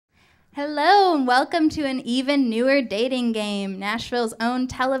Hello, and welcome to an even newer dating game, Nashville's own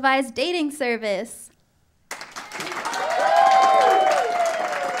televised dating service.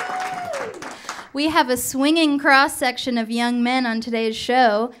 We have a swinging cross-section of young men on today's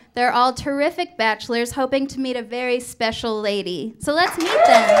show. They're all terrific bachelors hoping to meet a very special lady. So let's meet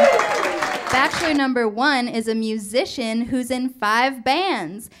them. Bachelor number 1 is a musician who's in 5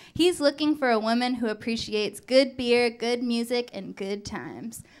 bands. He's looking for a woman who appreciates good beer, good music, and good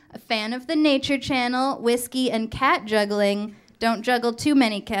times. A fan of the Nature Channel, whiskey, and cat juggling. Don't juggle too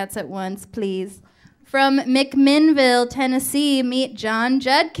many cats at once, please. From McMinnville, Tennessee, meet John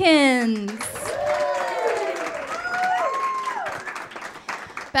Judkins.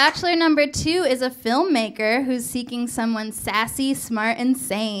 Bachelor number 2 is a filmmaker who's seeking someone sassy, smart, and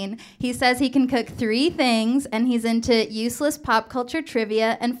sane. He says he can cook 3 things, and he's into useless pop culture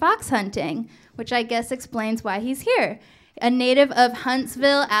trivia and fox hunting, which I guess explains why he's here. A native of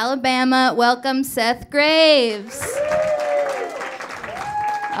Huntsville, Alabama, welcome Seth Graves.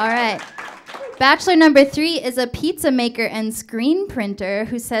 All right. Bachelor number 3 is a pizza maker and screen printer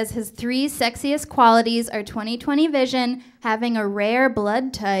who says his 3 sexiest qualities are 20/20 vision, having a rare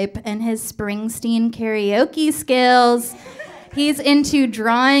blood type, and his Springsteen karaoke skills. He's into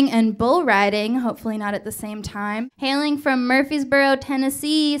drawing and bull riding, hopefully not at the same time. Hailing from Murfreesboro,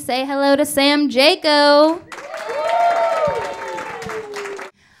 Tennessee, say hello to Sam Jaco.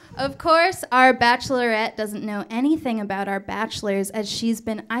 Of course, our Bachelorette doesn't know anything about our bachelors as she's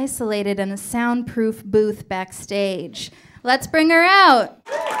been isolated in a soundproof booth backstage. Let's bring her out.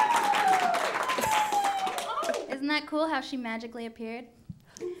 Isn't that cool how she magically appeared?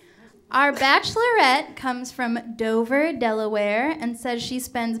 Our Bachelorette comes from Dover, Delaware, and says she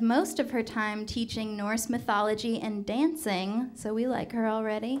spends most of her time teaching Norse mythology and dancing, so we like her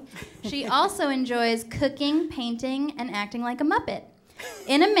already. She also enjoys cooking, painting, and acting like a Muppet.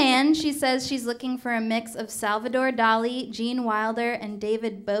 In a man, she says she's looking for a mix of Salvador Dali, Gene Wilder, and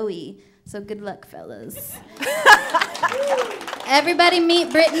David Bowie. So good luck, fellas. Everybody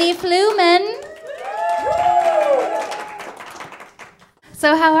meet Brittany Fluman.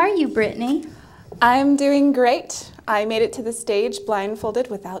 So how are you, Brittany? I'm doing great. I made it to the stage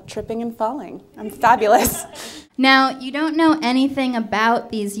blindfolded without tripping and falling. I'm fabulous. Now, you don't know anything about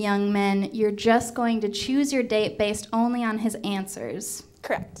these young men. You're just going to choose your date based only on his answers.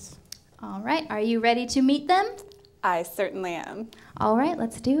 Correct. All right, are you ready to meet them? I certainly am. All right,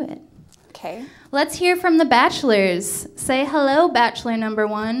 let's do it. Okay. Let's hear from the bachelors. Say hello, Bachelor number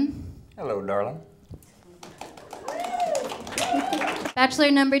 1. Hello, darling. Bachelor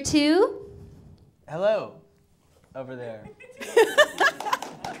number 2. Hello, over there.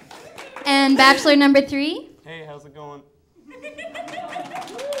 And Bachelor number 3. Hey, how's it going?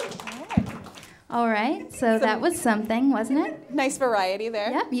 All right, so that was something, wasn't it? Nice variety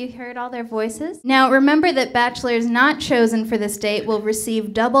there. Yep, you heard all their voices. Now, remember that bachelors not chosen for this date will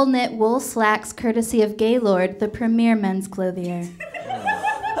receive double knit wool slacks courtesy of Gaylord, the premier men's clothier.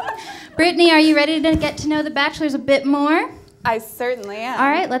 Brittany, are you ready to get to know the bachelors a bit more? I certainly am. All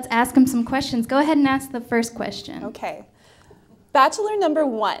right, let's ask them some questions. Go ahead and ask the first question. Okay. Bachelor number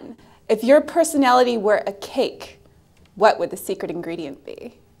 1. If your personality were a cake, what would the secret ingredient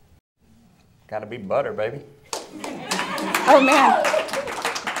be? Gotta be butter, baby. Oh, man.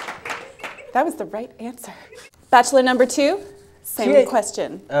 That was the right answer. Bachelor number 2, same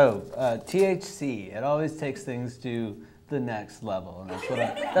question. THC. It always takes things to the next level. And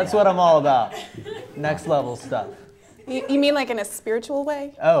that's what I'm all about. Next level stuff. You mean like in a spiritual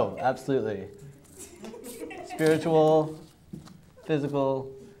way? Oh, absolutely. Spiritual,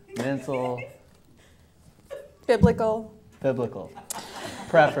 physical, mental. Biblical. Biblical,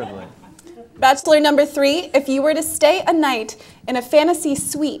 preferably. Bachelor number 3, if you were to stay a night in a fantasy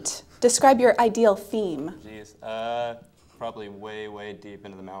suite, describe your ideal theme. Jeez, probably way, way deep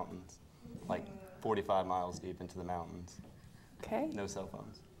into the mountains. Like 45 miles deep into the mountains. Okay. No cell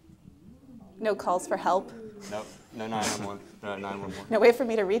phones. No calls for help. Nope, no 911. No 911. No way for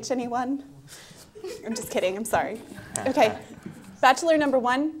me to reach anyone. I'm just kidding, I'm sorry. Okay, Bachelor number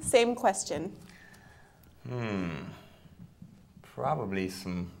 1, same question. Probably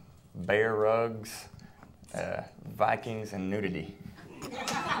some bear rugs, Vikings, and nudity.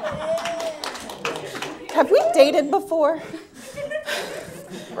 Have we dated before?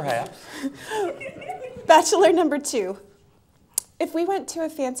 Perhaps. Bachelor number 2, if we went to a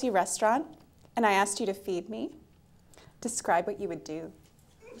fancy restaurant and I asked you to feed me, describe what you would do.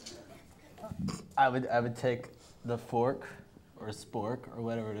 I would take the fork or spork or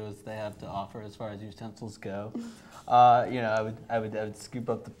whatever it is they have to offer as far as utensils go. I would scoop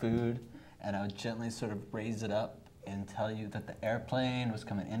up the food and I would gently sort of raise it up and tell you that the airplane was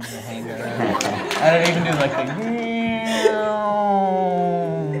coming into the hangar. I didn't even do like the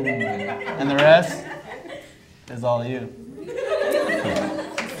and the rest is all you.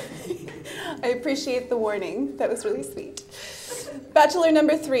 I appreciate the warning. That was really sweet. Bachelor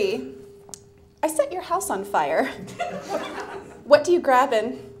number 3. I set your house on fire. What do you grab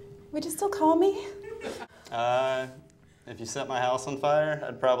and would you still call me? If you set my house on fire,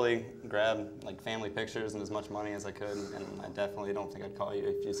 I'd probably grab like family pictures and as much money as I could, and I definitely don't think I'd call you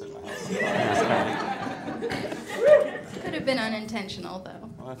if you set my house on fire. Could have been unintentional, though.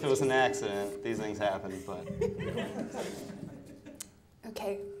 Well, if it was an accident, these things happen, but...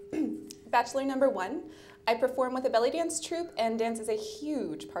 Okay. Bachelor number 1. I perform with a belly dance troupe, and dance is a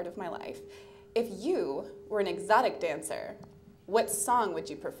huge part of my life. If you were an exotic dancer, what song would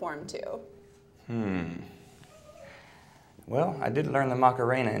you perform to? Well, I did learn the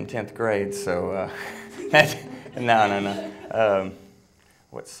Macarena in 10th grade, so no.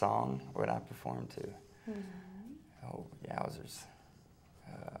 What song would I perform to? Oh, yowzers.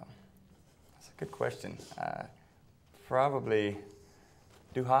 That's a good question. Probably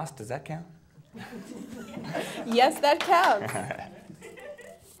Du Hast, does that count? Yes, that counts.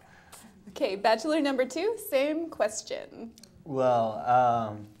 Okay, bachelor number 2, same question. Well,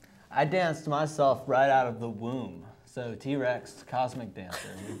 I danced myself right out of the womb. So T-Rex, Cosmic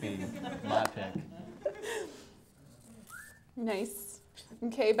Dancer would be my pick. Nice.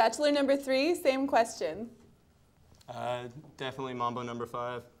 Okay, bachelor number 3, same question. Definitely Mambo number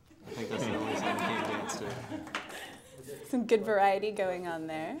 5. I think that's the only song I can't dance to. Some good variety going on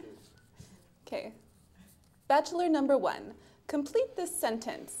there. Okay. Bachelor number 1, complete this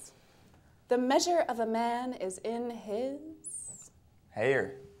sentence. The measure of a man is in his...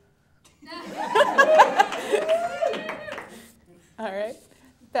 Hair. All right.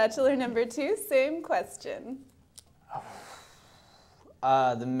 Bachelor number 2, same question.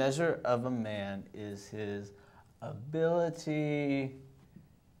 The measure of a man is his ability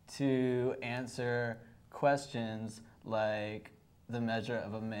to answer questions like the measure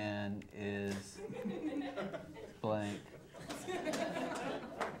of a man is blank.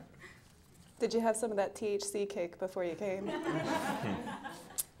 Did you have some of that THC cake before you came?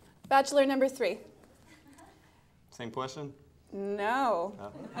 Bachelor number 3. Same question? No.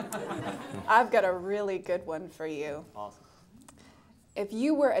 Oh. I've got a really good one for you. Awesome. If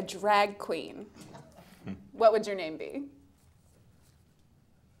you were a drag queen, what would your name be?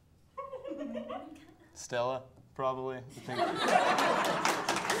 Stella, probably. I think.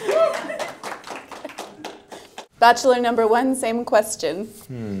 Bachelor number 1, same question.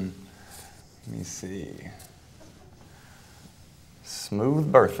 Let me see.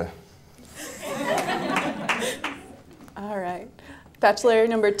 Smooth Bertha. All right. Bachelor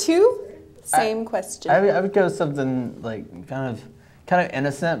number 2, same question. I would go something like kind of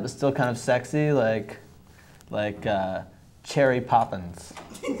innocent, but still kind of sexy, like Cherry Poppins.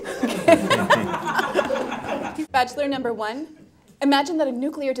 Bachelor number 1, imagine that a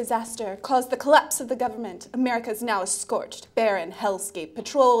nuclear disaster caused the collapse of the government. America is now a scorched, barren hellscape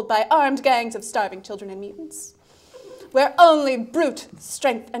patrolled by armed gangs of starving children and mutants, where only brute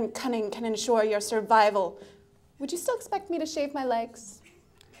strength and cunning can ensure your survival. Would you still expect me to shave my legs?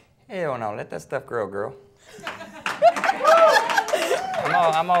 Hell no, let that stuff grow, girl.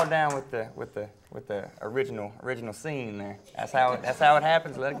 I'm all down with the original scene there. That's how it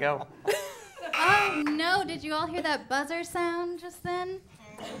happens. Let it go. Oh no, did you all hear that buzzer sound just then?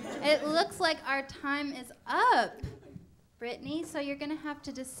 It looks like our time is up, Brittany, so you're gonna have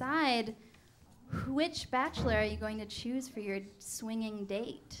to decide which bachelor are you going to choose for your swinging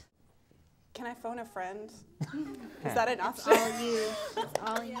date? Can I phone a friend? Is that an option? All you. It's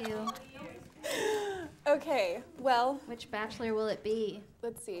all you. Okay, well, Which bachelor will it be?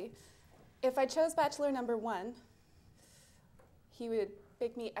 let's see. If I chose bachelor number 1, he would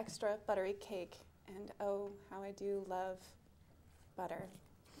bake me extra buttery cake, and oh, how I do love butter.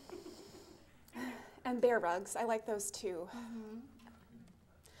 And bear rugs, I like those too.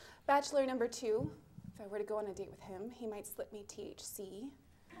 Bachelor number 2, if I were to go on a date with him, he might slip me THC.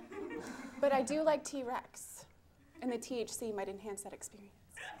 But I do like T-Rex, and the THC might enhance that experience.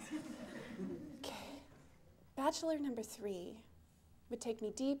 Okay. Bachelor number 3 would take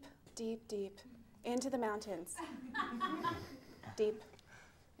me deep, deep, deep into the mountains. Deep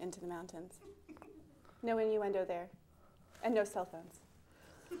into the mountains. No innuendo there, and no cell phones.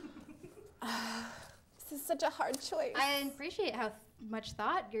 This is such a hard choice. I appreciate how much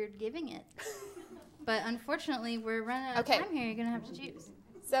thought you're giving it. But unfortunately, we're running out of Okay. time here. You're going to have to choose.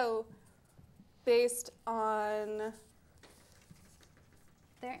 So, based on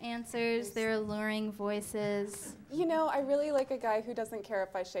Their answers, their alluring voices. You know, I really like a guy who doesn't care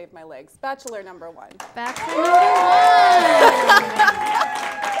if I shave my legs. Bachelor number 1. Bachelor number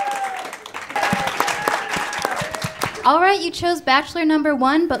 1. All right, you chose Bachelor number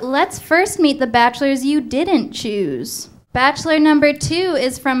 1, but let's first meet the bachelors you didn't choose. Bachelor number 2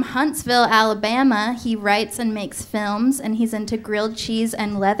 is from Huntsville, Alabama. He writes and makes films, and he's into grilled cheese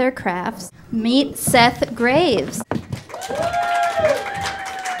and leather crafts. Meet Seth Graves.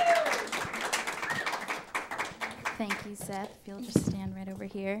 Thank you, Seth. If you'll just stand right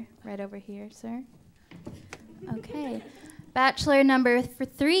over here, sir. Okay. Bachelor number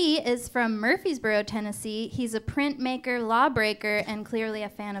 3 is from Murfreesboro, Tennessee. He's a printmaker, lawbreaker, and clearly a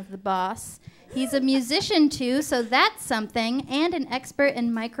fan of the boss. He's a musician too, so that's something, and an expert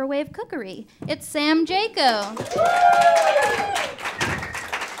in microwave cookery. It's Sam Jaco.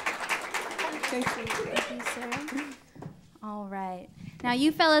 Thank you, sir. All right. Now,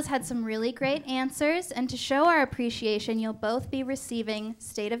 you fellas had some really great answers, and to show our appreciation, you'll both be receiving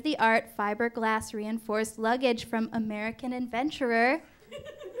state-of-the-art fiberglass reinforced luggage from American Adventurer.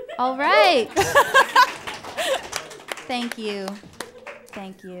 All right. Thank you.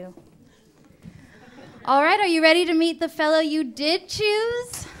 Thank you. All right, are you ready to meet the fellow you did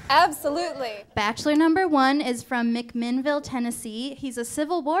choose? Absolutely. Bachelor number 1 is from McMinnville, Tennessee. He's a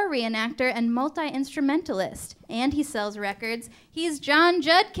Civil War reenactor and multi-instrumentalist, and he sells records. He's John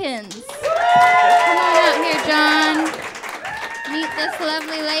Judkins. Come on out here, John. Meet this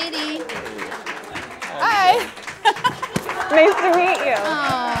lovely lady. Hi. Nice to meet you.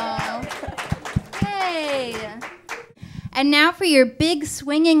 Oh, hey. And now for your big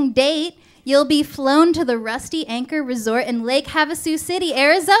swinging date. You'll be flown to the Rusty Anchor Resort in Lake Havasu City,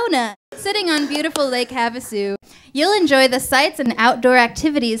 Arizona. Sitting on beautiful Lake Havasu, you'll enjoy the sights and outdoor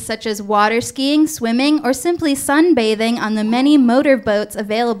activities such as water skiing, swimming, or simply sunbathing on the many motorboats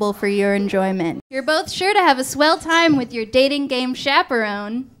available for your enjoyment. You're both sure to have a swell time with your dating game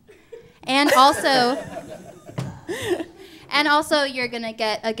chaperone. And also you're going to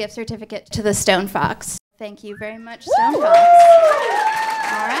get a gift certificate to the Stone Fox. Thank you very much, Stone Fox.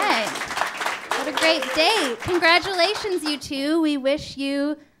 All right. What a great date. Congratulations, you two. We wish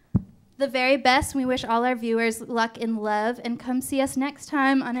you the very best. We wish all our viewers luck in love, and come see us next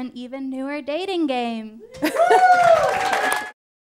time on an even newer dating game.